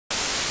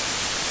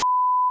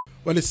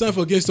Well, it's time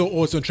for Against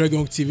All Odds on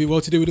Tregon TV.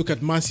 Well, today we look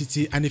at Man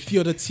City and a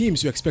few other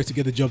teams we expect to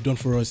get the job done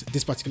for us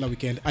this particular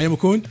weekend. I am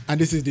Okon, and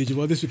this is Deji.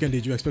 Well, this weekend,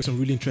 Deji, we expect some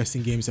really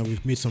interesting games, and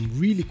we've made some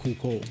really cool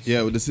calls.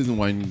 Yeah, with the season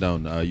winding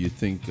down, you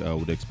think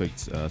would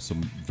expect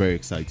some very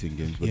exciting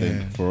games. But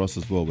then for us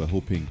as well, we're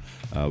hoping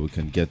we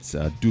can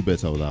do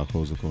better with our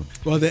calls, Okon.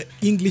 Well, the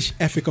English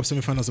FA Cup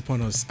semi-finals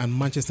upon us, and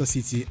Manchester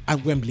City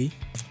at Wembley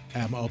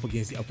are up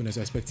against the opponents.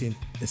 We're expecting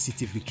a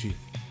City victory.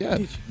 Yeah,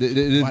 they've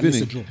been at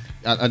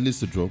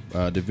least a draw.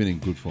 They've been in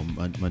good form,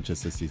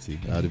 Manchester City.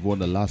 They've won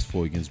the last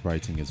 4 against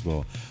Brighton as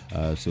well.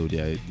 So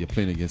they're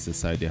playing against the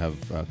side they have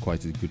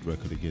quite a good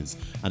record against,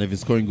 and they've been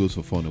scoring goals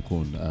for fun,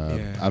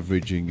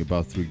 averaging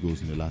about 3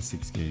 goals in the last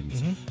 6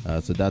 games.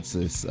 So that's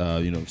a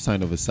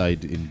sign of a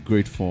side in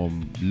great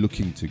form,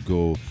 looking to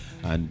go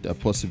and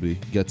possibly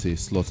get a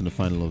slot in the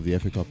final of the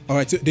FA Cup. All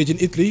right, so in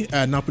Italy,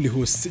 Napoli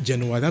hosts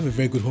Genoa. They have a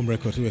very good home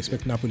record, so we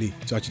expect Napoli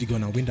to actually go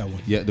on and win that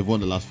one. Yeah, they've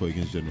won the last 4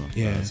 against Genoa.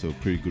 So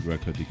pretty good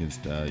record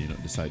against the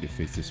side they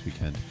face this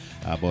weekend.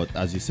 But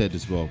as you said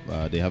as well,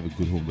 they have a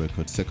good home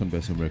record, second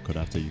best home record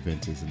after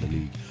Juventus in the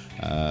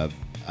league.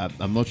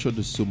 I'm not sure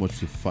there's so much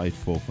to fight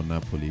for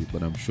Napoli,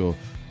 but I'm sure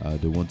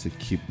they want to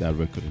keep that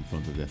record in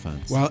front of their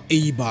fans. Well,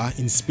 Eibar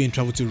in Spain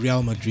traveled to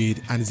Real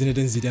Madrid, and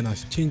Zinedine Zidane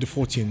has changed the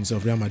fortunes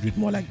of Real Madrid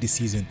more like this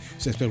season,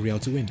 so expect Real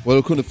to win.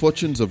 Well, the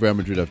fortunes of Real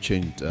Madrid have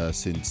changed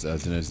since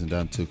Zinedine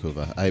Zidane took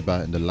over.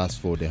 Eibar in the last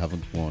 4 they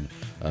haven't won,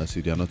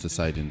 so they are not a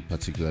side in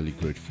particularly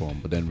great form.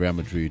 But then Real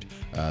Madrid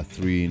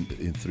 3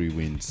 in 3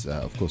 wins,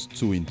 of course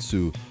 2 in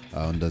 2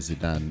 under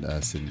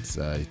Zidane since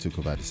he took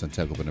over the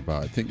Santiago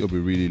Bernabeu. I think they'll be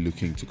really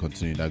looking to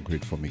continue that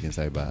great form against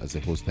Eibar as they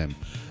host them.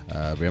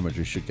 Real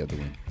Madrid should get the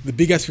win. The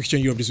biggest fixture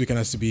in Europe this weekend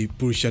has to be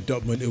Borussia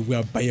Dortmund. We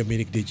are Bayern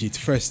Munich digit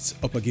first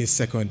up against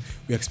second.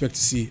 We expect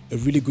to see a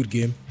really good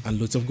game and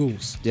lots of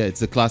goals. Yeah,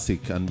 it's a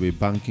classic, and we're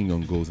banking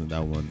on goals in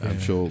that one. I'm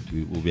sure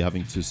we'll be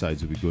having 2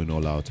 sides will be going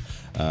all out.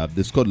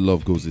 They've scored a lot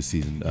of goals this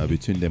season.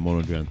 Between them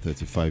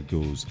 135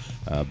 goals,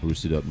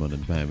 Borussia Dortmund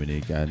and Bayern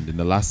Munich. And in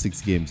the last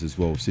 6 games as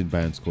well, we've seen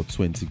Bayern score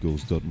 20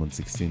 goals, Dortmund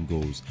 16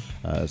 goals.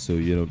 So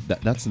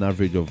that's an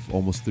average of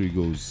almost 3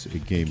 goals a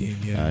game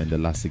in the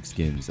last 6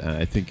 games. And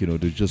I think they'll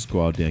just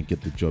go out there and get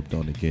the job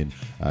done again,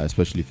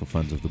 especially for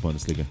fans of the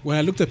Bundesliga. When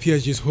I looked at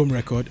PSG's home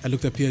record, I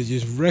looked at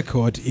PSG's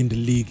record in the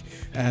league.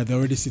 They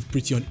already sit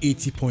pretty on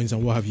 80 points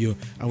and what have you,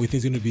 and we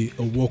think it's going to be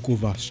a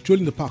walkover,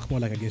 strolling the park more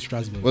like against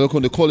Strasbourg. Well,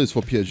 the call is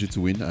for PSG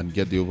to win and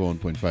get the over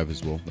 1.5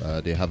 as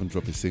well. They haven't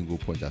dropped a single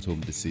point at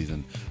home this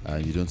season,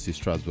 and you don't see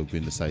Strasbourg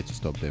being the side to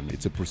stop them.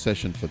 It's a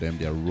procession for them.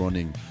 They are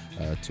running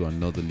to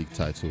another league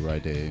title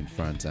right there in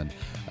France, and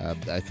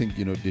I think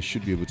they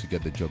should be able to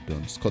get the job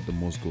done. Scored the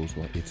most goals,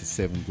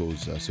 87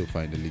 goals so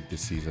far in the league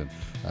this season.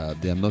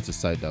 They are not a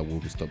side that will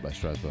be stopped by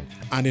Strasbourg.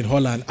 And in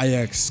Holland,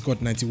 Ajax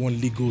scored 91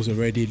 league goals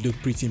already. Look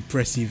pretty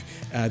impressive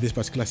this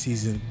particular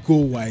season.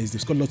 Goal-wise,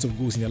 they've scored lots of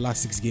goals in their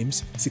last 6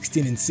 games,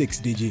 16 and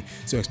 6, DG.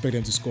 So expect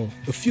them to score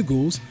a few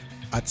goals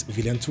at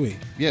Villeneuve.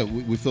 Yeah,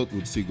 we thought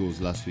we'd see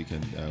goals last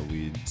weekend.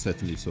 We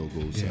certainly saw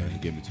goals in the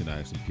game between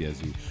Ajax and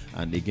PSG.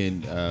 And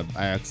again,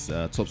 Ajax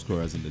top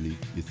scorers in the league.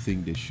 You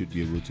think they should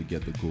be able to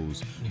get the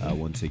goals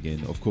once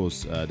again. Of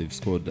course, they've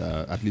scored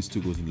at least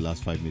 2 goals in the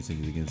last 5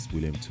 meetings against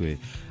William Tway.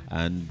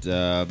 And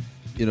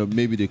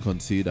maybe they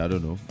concede, I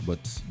don't know, but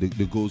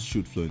the goals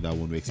should flow in that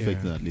one. We're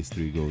expecting at least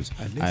 3 goals.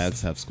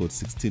 Ajax have scored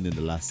 16 in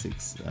the last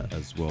 6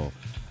 as well.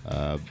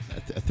 I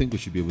think we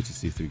should be able to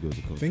see 3 goals.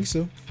 I think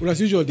so. Well, as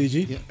usual,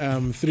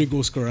 DG, 3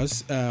 goal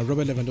scorers: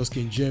 Robert Lewandowski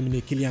in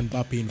Germany, Kylian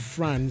Mbappe in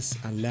France,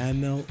 and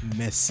Lionel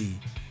Messi.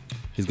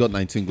 He's got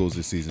 19 goals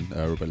this season,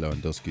 Robert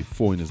Lewandowski,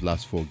 4 in his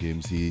last 4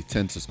 games. He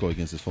tends to score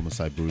against his former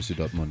side, Borussia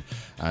Dortmund.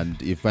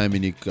 And if Bayern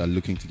Munich are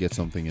looking to get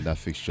something in that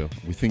fixture,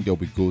 we think there'll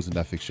be goals in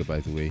that fixture, by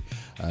the way.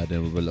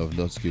 Then Robert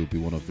Lewandowski will be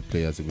one of the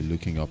players that we're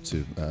looking up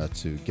to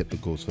get the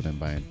goals for them,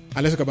 Bayern.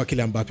 And let's talk about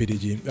Kylian Mbappe,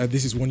 DG.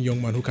 This is one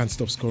young man who can't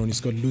stop scoring. He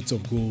scored loads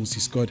of goals.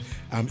 He scored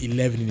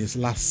 11 in his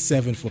last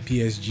 7 for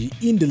PSG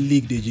in the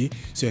league, DG.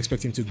 So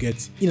expect him to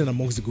get in and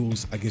amongst the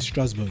goals against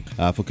Strasbourg.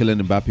 For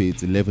Kylian Mbappe,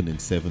 it's 11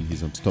 and 7.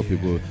 He's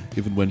unstoppable.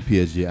 Even when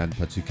PSG and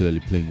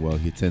particularly playing well,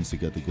 he tends to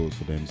get the goals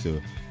for them.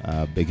 So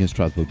against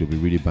Strasbourg, they'll be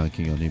really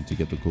banking on him to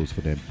get the goals for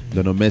them.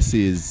 Lionel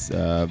Messi is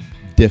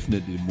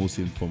definitely the most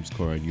informed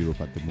scorer in Europe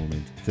at the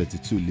moment.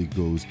 32 league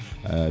goals.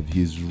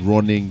 He's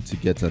running to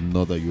get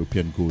another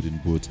European golden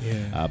boot.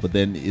 But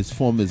then his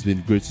form has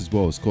been great as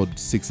well. Scored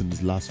 6 in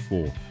his last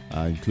 4,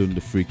 including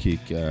the free kick,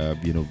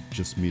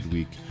 just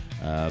midweek.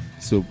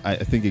 So I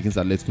think against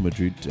Atletico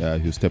Madrid,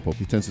 he'll step up.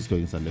 He tends to score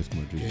against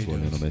Atletico Madrid as well,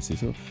 Lionel Messi.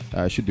 So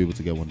I should be able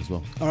to get one as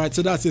well. All right,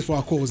 so that's it for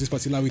our calls this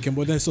particular weekend.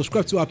 But then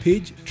subscribe to our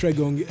page,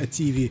 Tregon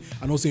TV,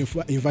 and also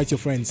invite your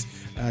friends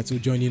to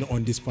join in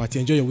on this party.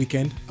 Enjoy your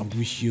weekend and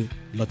wish you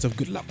lots of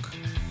good luck.